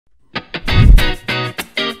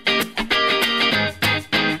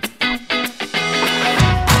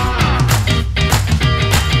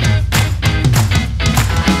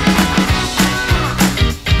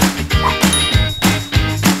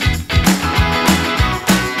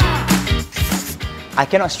I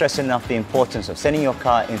cannot stress enough the importance of sending your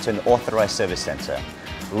car into an authorized service center.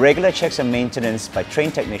 Regular checks and maintenance by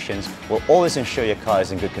trained technicians will always ensure your car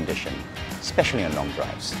is in good condition, especially on long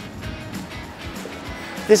drives.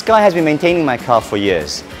 This guy has been maintaining my car for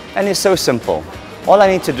years, and it's so simple. All I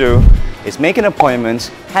need to do is make an appointment,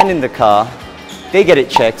 hand in the car, they get it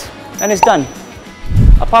checked, and it's done.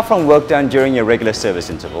 Apart from work done during your regular service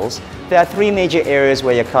intervals, there are three major areas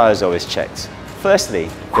where your car is always checked. Firstly,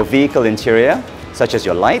 the vehicle interior, such as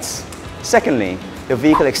your lights. Secondly, the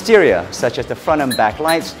vehicle exterior, such as the front and back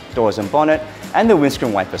lights, doors and bonnet, and the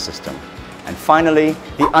windscreen wiper system. And finally,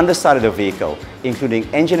 the underside of the vehicle, including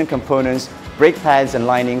engine and components, brake pads and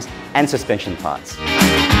linings, and suspension parts.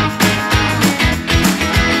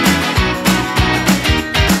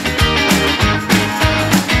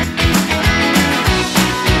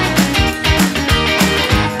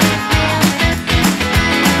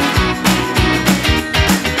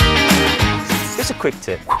 Just a quick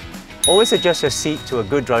tip. Always adjust your seat to a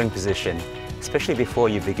good driving position, especially before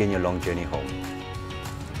you begin your long journey home.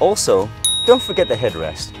 Also, don't forget the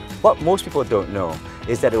headrest. What most people don't know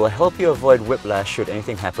is that it will help you avoid whiplash should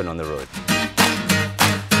anything happen on the road.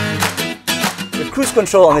 The cruise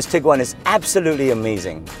control on this Tiguan is absolutely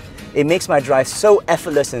amazing. It makes my drive so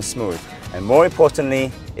effortless and smooth, and more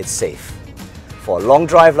importantly, it's safe. For a long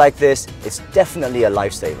drive like this, it's definitely a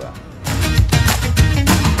lifesaver.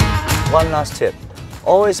 One last tip.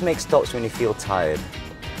 Always make stops when you feel tired.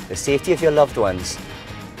 The safety of your loved ones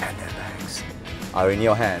and their bags are in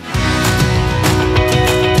your hands.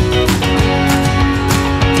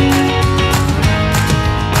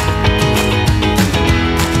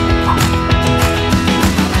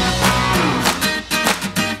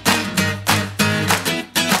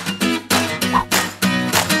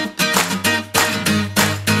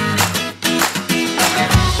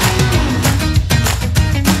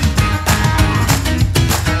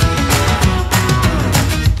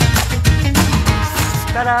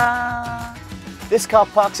 Ta-da! This car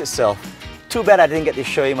parks itself. Too bad I didn't get to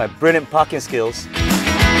show you my brilliant parking skills.